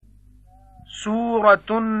سورة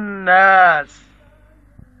الناس.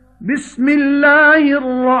 بسم الله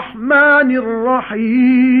الرحمن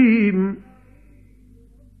الرحيم.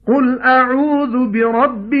 قل أعوذ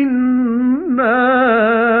برب الناس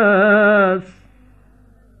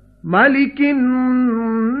ملك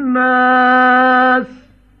الناس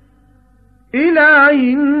إله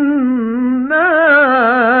الناس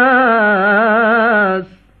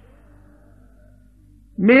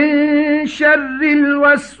من شر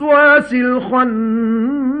الوسواس الخناس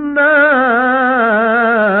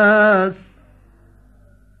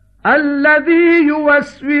الذي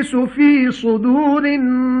يوسوس في صدور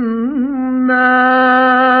الناس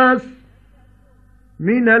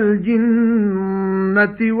من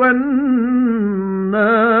الجنة والناس.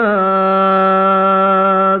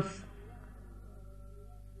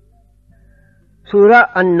 سورہ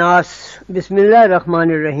الناس. بسم اللہ الرحمن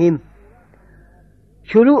الرحیم.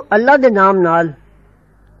 شروع اللہ دے نام نال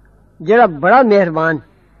جڑا بڑا مہربان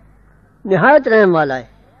نہایت رحم والا ہے.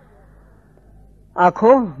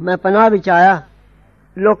 آکھو میں پناہ وچ آیا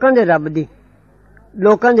لوکاں دے رب دی،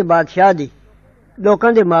 لوکاں دے بادشاہ دی،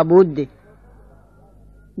 لوکاں دے معبود دی.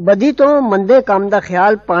 بدی تو مندے کام دا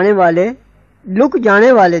خیال پانے والے لک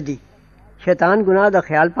جانے والے دی. شیطان گناہ دا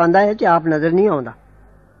خیال پاندا ہے تے آپ نظر نہیں آوندا.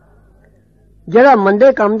 جڑا مندے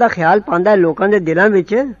کام دا خیال پاندا ہے لوکاں دے دلاں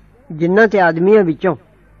وچ جناں تے آدمیاں وچوں.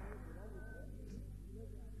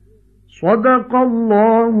 صدق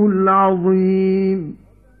اللہ العظیم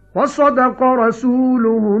وصدق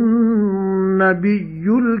رسوله النبي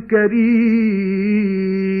الكريم.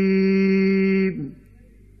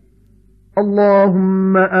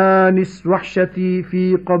 اللهم آنس وحشتي في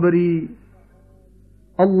قبري.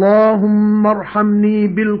 اللهم ارحمني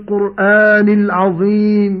بالقرآن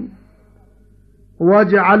العظيم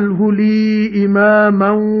واجعله لي إماما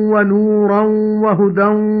ونورا وهدى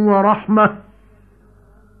ورحمة.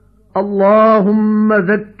 اللهم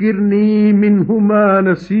ذكرني منه ما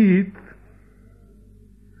نسيت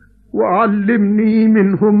وعلمني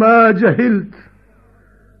منه ما جهلت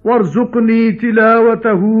وارزقني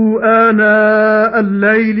تلاوته آناء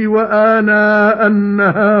الليل وآناء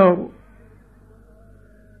النهار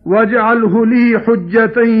واجعله لي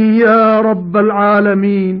حجة يا رب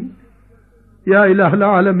العالمين یا الہ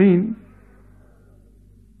العالمین.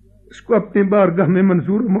 اس کو اپنی بارگاہ میں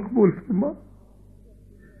منظور و مقبول فرما.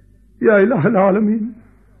 یا الہ العالمین.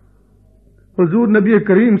 حضور نبی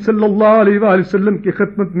کریم صلی اللہ علیہ وآلہ وسلم کی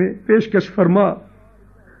خدمت میں پیشکش فرما.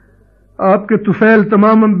 آپ کے طفیل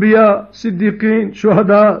تمام انبیاء، صدیقین،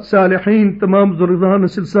 شہداء، صالحین، تمام بزرگان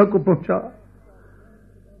سلسلہ کو پہنچا.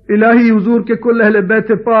 الہی حضور کے کل اہل بیت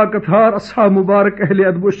پاک اطہار اصحاب مبارک اہل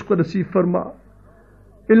ادب و عشق کو نصیب فرما.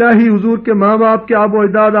 الہی حضور کے ماں باپ کے آب و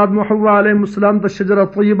اجداد آدم و حوا علیہ السلام تا شجرہ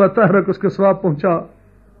طیبہ طاہرہ کو اس کے ثواب پہنچا.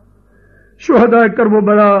 شہداء کرب و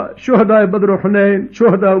بلا، شہداء بدر و حنین،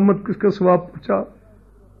 شہداء امت کو اس کا ثواب پہنچا.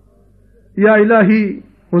 یا الہی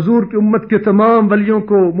حضور کی امت کے تمام ولیوں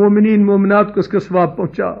کو، مومنین مومنات کو اس کا ثواب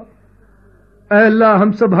پہنچا. اے اللہ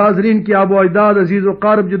ہم سب حاضرین کی آب و اجداد عزیز و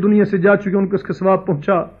قارب جو دنیا سے جا چکے ان کو اس کا ثواب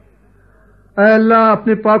پہنچا. اے اللہ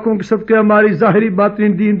اپنے پاکوں کے صدقے ہماری ظاہری باطنی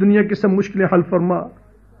دین دنیا کی سب مشکلیں حل فرما.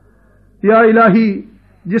 یا الہی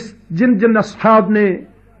جن جن اصحاب نے،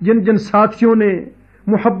 جن جن ساتھیوں نے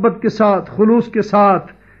محبت کے ساتھ، خلوص کے ساتھ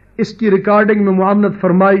اس کی ریکارڈنگ میں معاونت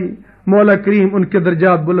فرمائی، مولا کریم ان کے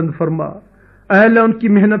درجات بلند فرما. اے اللہ ان کی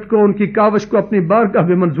محنت کو، ان کی کاوش کو اپنی بارگاہ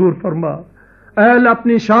میں منظور فرما. اے اللہ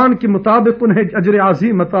اپنی شان کے مطابق انہیں اجر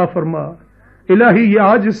عظیم عطا فرما. الہی یہ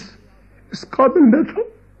آج اس قابل نہ تھا،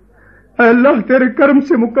 اے اللہ تیرے کرم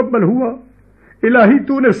سے مکمل ہوا. الہی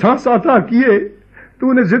تو نے سانس عطا کیے، تو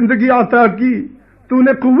نے زندگی عطا کی، تو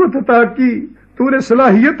نے قوت عطا کی، تو نے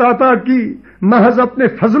صلاحیت عطا کی. محض اپنے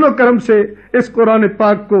فضل و کرم سے اس قرآن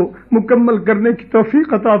پاک کو مکمل کرنے کی توفیق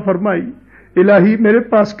عطا فرمائی. الہی میرے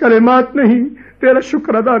پاس کلمات نہیں تیرا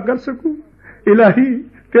شکر ادا کر سکوں. الہی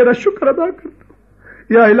تیرا شکر ادا کرتا ہوں.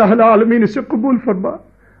 یا الہ العالمین اسے قبول فرما.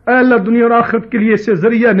 اے اللہ دنیا اور آخرت کے لیے اسے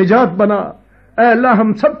ذریعہ نجات بنا. اے اللہ ہم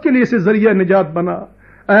سب کے لیے اسے ذریعہ نجات بنا.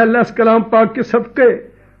 اے اللہ اس کلام پاک کے صدقے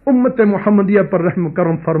امت محمدیہ پر رحم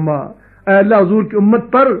کرم فرما. اے اللہ حضور کی امت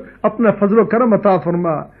پر اپنا فضل و کرم عطا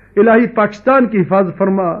فرما. الہی پاکستان کی حفاظت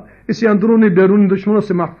فرما، اسے اندرونی بیرونی دشمنوں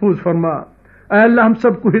سے محفوظ فرما. اے اللہ ہم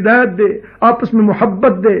سب کو ہدایت دے، آپس میں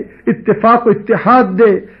محبت دے، اتفاق و اتحاد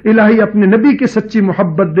دے. الہی اپنے نبی کی سچی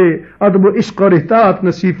محبت دے، ادب و عشق اور اطاعت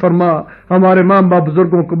نصیب فرما. ہمارے ماں باپ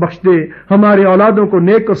بزرگوں کو بخش دے، ہماری اولادوں کو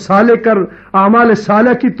نیک و صالح کر، اعمال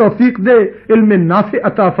صالح کی توفیق دے، علم نافع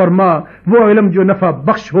عطا فرما. وہ علم جو نفع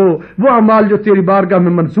بخش ہو، وہ اعمال جو تیری بارگاہ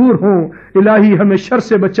میں منظور ہوں. الہی ہمیں شر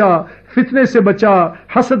سے بچا، فتنے سے بچا،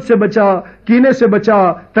 حسد سے بچا، کینے سے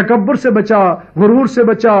بچا، تکبر سے بچا، غرور سے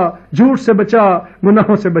بچا، جھوٹ سے بچا،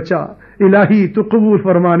 گناہوں سے بچا۔ الہی تو قبول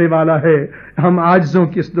فرمانے والا ہے، ہم عاجزوں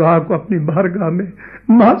کی اس دعا کو اپنی بارگاہ میں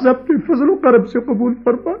محض اپنے فضل و کرم سے قبول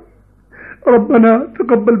فرما۔ ربنا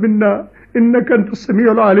تقبل منا انك انت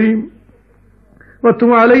السميع العليم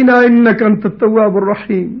وتب علينا انك انت التواب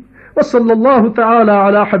الرحيم، وصلى الله تعالى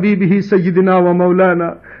على حبيبه سيدنا ومولانا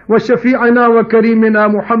وشفيعنا وكريمنا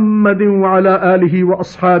محمد وعلى آله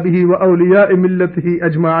وأصحابه وأولياء ملته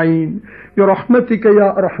أجمعين برحمتك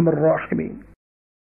يا أرحم الراحمين۔